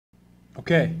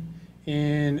Okay,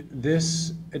 in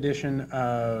this edition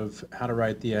of How to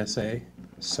Write the Essay,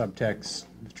 subtext,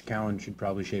 Mr. Cowan should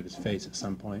probably shave his face at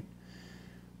some point.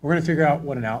 We're going to figure out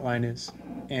what an outline is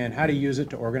and how to use it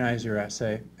to organize your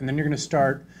essay, and then you're going to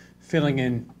start filling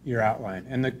in your outline.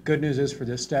 And the good news is for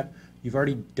this step, you've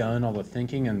already done all the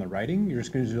thinking and the writing. You're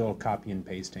just going to do a little copy and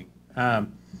pasting.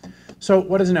 So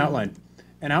what is an outline?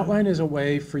 An outline is a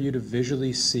way for you to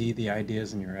visually see the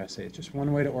ideas in your essay. It's just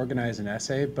one way to organize an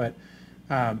essay, but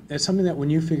it's something that when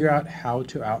you figure out how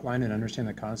to outline and understand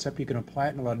the concept, you can apply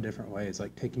it in a lot of different ways,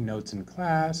 like taking notes in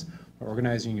class or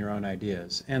organizing your own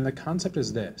ideas. And the concept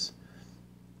is this: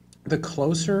 the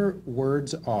closer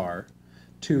words are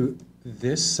to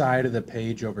this side of the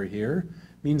page over here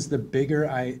means the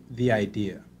bigger the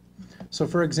idea. So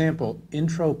for example,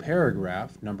 intro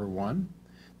paragraph, number 1,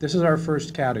 this is our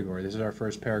first category. This is our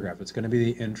first paragraph. It's going to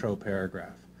be the intro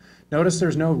paragraph. Notice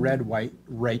there's no red, white,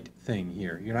 write thing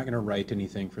here. You're not going to write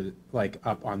anything for like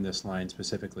up on this line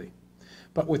specifically.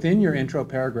 But within your intro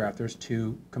paragraph, there's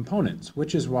 2 components,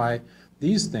 which is why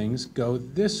these things go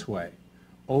this way,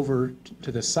 over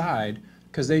to the side,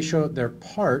 because they show they're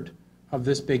part of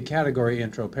this big category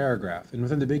intro paragraph. And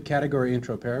within the big category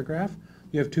intro paragraph,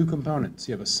 you have 2 components.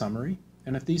 You have a summary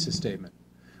and a thesis statement.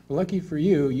 Well, lucky for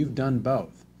you, you've done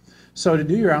both. So to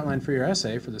do your outline for your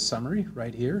essay, for the summary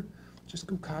right here, just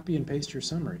go copy and paste your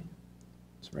summary.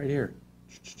 It's right here.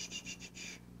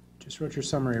 Just wrote your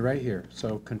summary right here.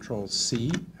 So Control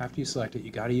C, after you select it, you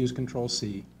got to use Control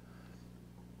C.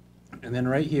 And then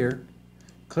right here,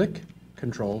 click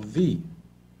Control V.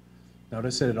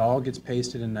 Notice that it all gets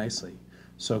pasted in nicely.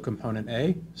 So component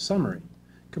A, summary.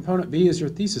 Component B is your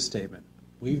thesis statement.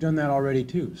 We've done that already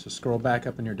too. So scroll back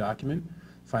up in your document,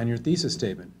 find your thesis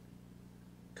statement.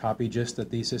 Copy just the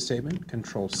thesis statement,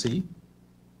 Control C,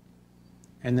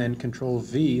 and then Control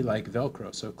V like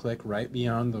Velcro. So click right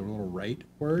beyond the little right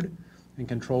word and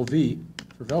Control V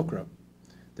for Velcro.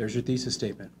 There's your thesis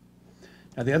statement.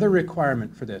 Now the other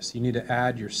requirement for this, you need to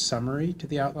add your summary to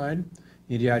the outline,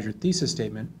 you need to add your thesis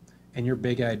statement, and your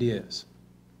big ideas.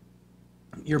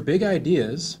 Your big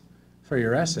ideas for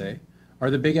your essay are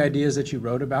the big ideas that you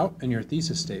wrote about in your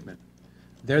thesis statement.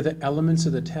 They're the elements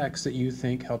of the text that you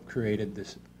think helped create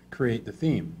the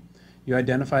theme. You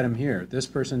identified them here. This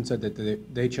person said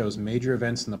that they chose major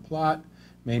events in the plot,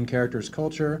 main character's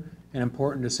culture, and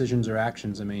important decisions or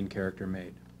actions the main character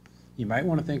made. You might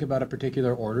want to think about a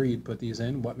particular order you'd put these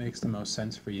in, what makes the most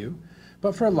sense for you.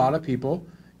 But for a lot of people,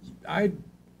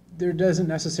 there doesn't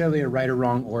necessarily a right or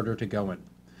wrong order to go in.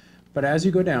 But as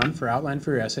you go down for outline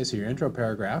for your essay, so your intro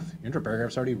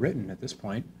paragraph's already written at this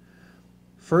point.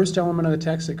 First element of the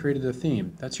text that created the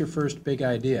theme, that's your first big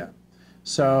idea.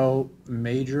 So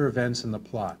major events in the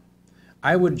plot.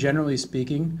 I would, generally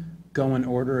speaking, go in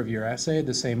order of your essay,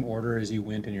 the same order as you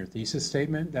went in your thesis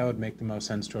statement. That would make the most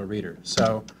sense to a reader.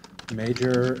 So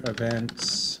major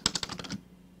events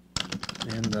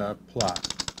in the plot.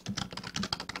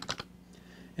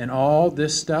 And all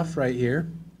this stuff right here,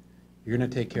 you're going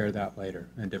to take care of that later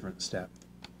in a different step.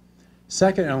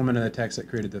 Second element of the text that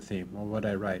created the theme. Well, what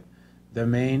did I write? The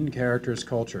main character's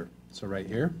culture. So right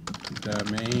here, the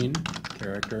main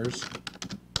character's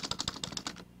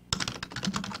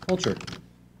culture.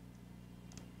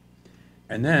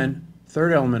 And then,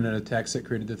 third element of the text that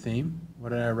created the theme. What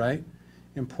did I write?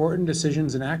 Important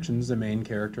decisions and actions the main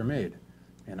character made.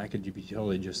 And I could be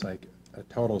totally just like a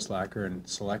total slacker and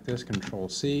select this, Control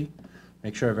C,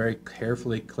 make sure I very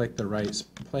carefully click the right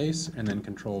place, and then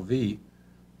Control V,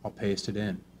 I'll paste it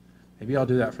in. Maybe I'll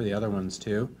do that for the other ones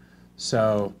too.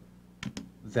 So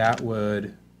that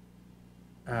would,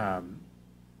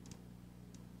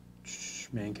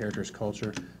 main character's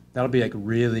culture, that'll be like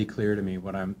really clear to me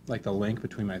what I'm, like the link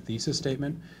between my thesis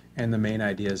statement and the main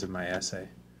ideas of my essay.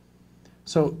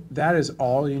 So that is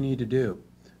all you need to do.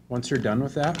 Once you're done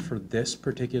with that for this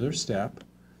particular step,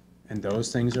 and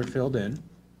those things are filled in,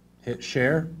 hit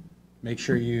share, make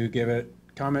sure you give it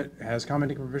comment, it has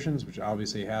commenting permissions, which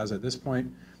obviously it has at this point,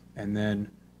 and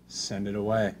then send it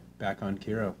away back on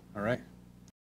Kiro. All right.